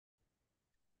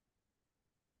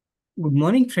Good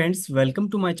morning, friends. Welcome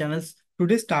to my channel.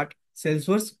 Today start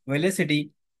Salesforce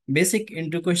Velocity basic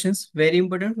intro questions. Very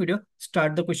important video.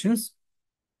 Start the questions.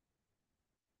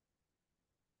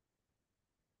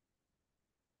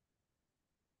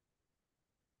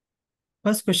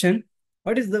 First question: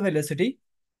 what is the velocity?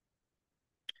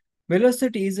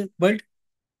 Velocity is built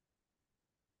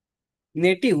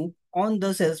native on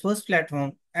the Salesforce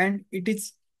platform, and it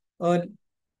is a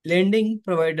lending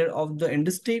provider of the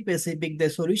industry-specific the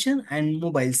solution and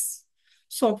mobiles.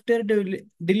 Software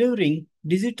delivering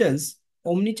digitals,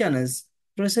 omnichannels,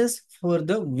 process for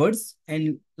the world's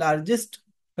and largest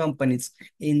companies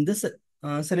in the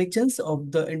selections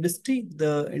of the industries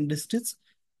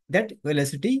that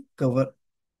Velocity cover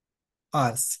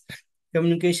ours.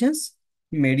 Communications,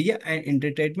 media and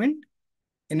entertainment,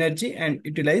 energy and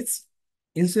utilize,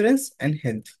 insurance and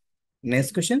health.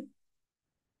 Next question.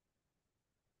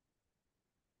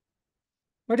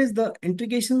 What is the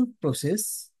integration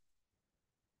process?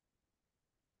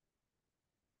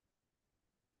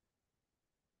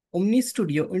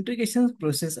 OmniStudio integration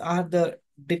process are the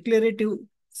declarative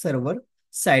server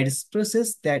sides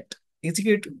process that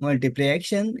execute multiple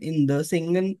action in the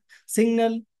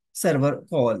signal server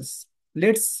calls.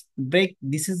 Let's break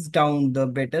this is down the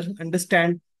better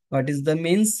understand what is the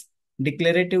means.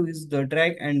 Declarative is the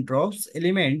drag and drops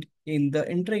element in the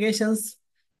integrations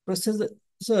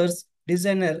processors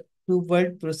designer to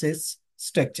word process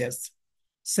structures.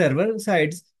 Server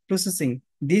sides processing.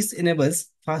 This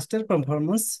enables faster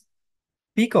performance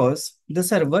because the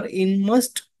server in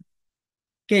most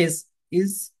case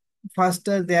is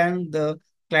faster than the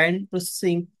client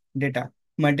processing data.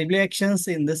 Multiple actions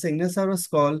in the signal server's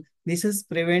call. This is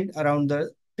prevent around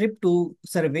the trip to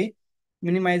survey,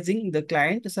 minimizing the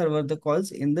client server the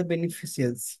calls in the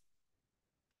beneficiaries.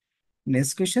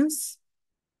 Next questions.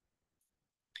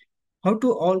 How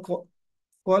to all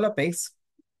call Apex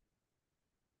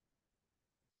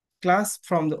class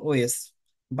from the OS.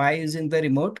 By using the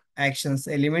remote actions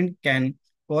element can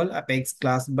call Apex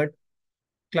class, but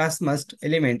class must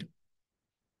element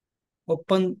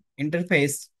open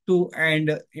interface to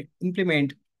and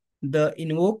implement the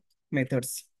invoke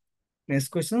methods. Next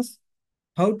questions.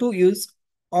 How to use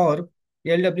or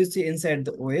LWC inside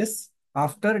the OS.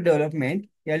 After development,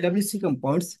 LWC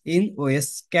components in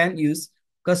OS can use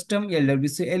custom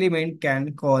LWC element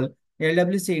can call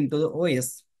LWC into the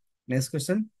OS. Next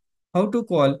question. How to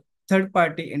call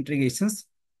third-party integrations.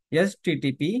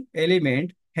 HTTP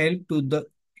element help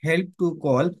to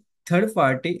call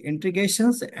third-party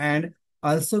integrations and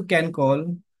also can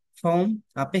call from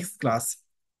Apex class.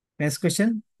 Next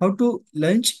question. How to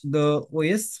launch the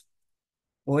OS.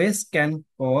 OS can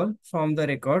call from the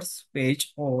records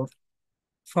page or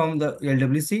from the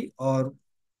LWC or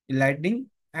Lightning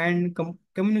and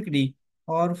community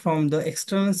or from the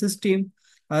external system.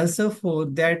 Also for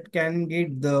that can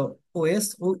get the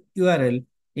OS URL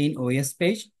in OS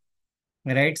page.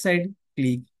 Right side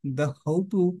click the how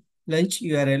to launch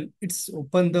URL. It's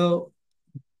open the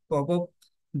pop-up.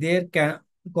 There can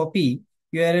copy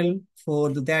URL for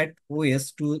that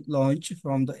OS to launch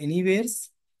from the anywheres.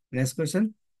 Next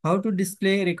question. How to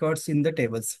display records in the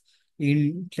tables.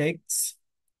 In text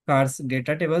cars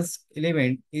data tables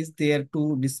element is there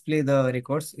to display the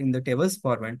records in the tables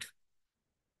format.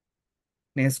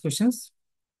 Next questions.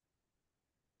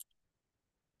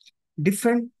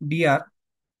 Different DR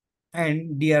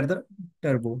and DR the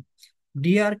turbo.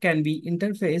 DR can be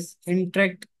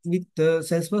interact with the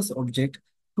Salesforce object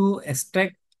to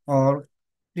extract or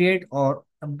create or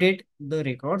update the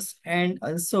records and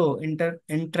also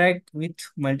interact with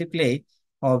multiple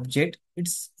object. It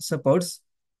supports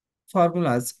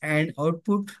formulas and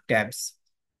output tabs.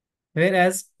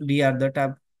 Whereas DR the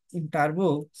tab in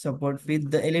Turbo support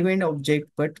with the element object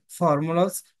but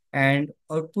formulas and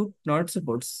output not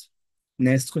supports.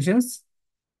 Next questions.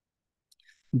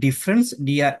 Difference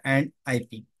DR and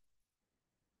IP.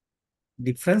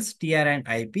 Difference DR and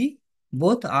IP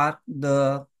both are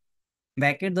the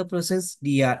backend the process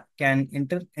DR can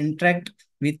interact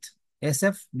with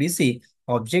SFDC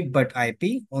object but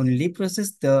IP only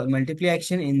process the multiple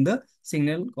action in the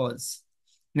signal calls.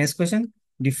 Next question.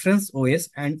 Difference OS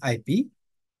and IP.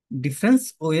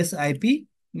 Difference OS IP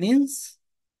means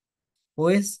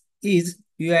OS is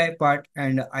UI part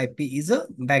and IP is a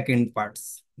backend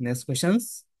parts. Next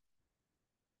questions.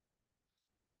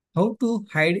 How to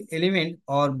hide element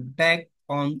or back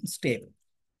on step.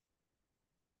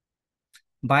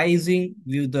 By using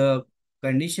view the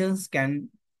conditions can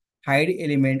hide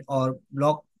element or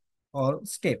block or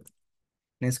step.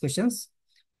 Next questions.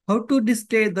 How to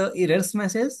display the errors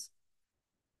message.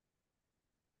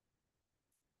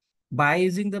 By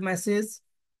using the message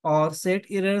or set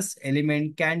errors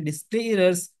element can display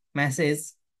errors message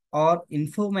or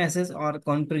info message or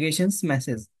configurations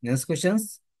message. Next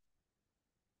questions.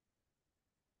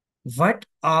 What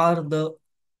are the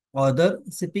other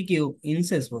CPQ in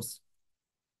Salesforce?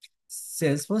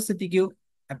 Salesforce CPQ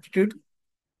aptitude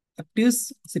aptitude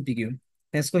CPQ.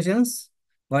 Next questions.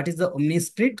 What is the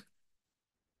omnisplit?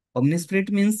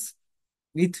 Omnisplit means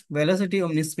with velocity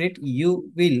omnisplit,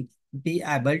 you will be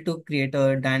able to create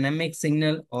a dynamic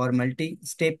signal or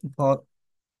multi-step for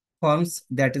forms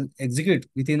that is execute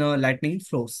within a lightning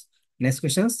flows. Next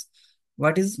questions.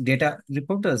 What is data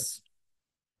reporters?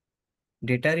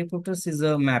 Data reporters is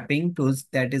a mapping tools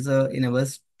that is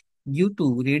enables you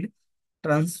to read,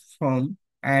 transform,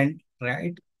 and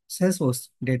write Salesforce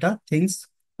data things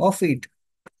of it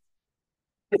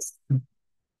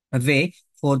a way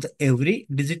for the every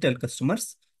digital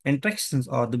customers interactions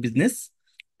or the business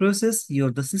process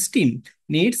your the system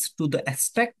needs to the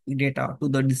extract data to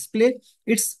the display.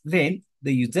 It's when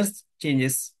the users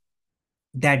changes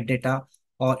that data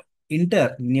or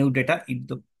enter new data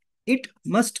it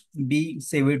must be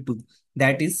saved to.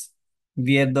 That is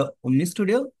where the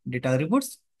omnistudio data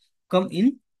reports come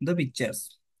in the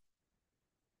pictures.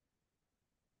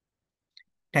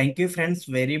 Thank you, friends.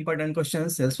 Very important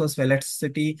questions. Salesforce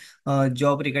Velocity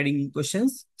job regarding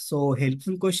questions. So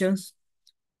helpful questions.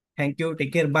 Thank you.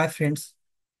 Take care. Bye, friends.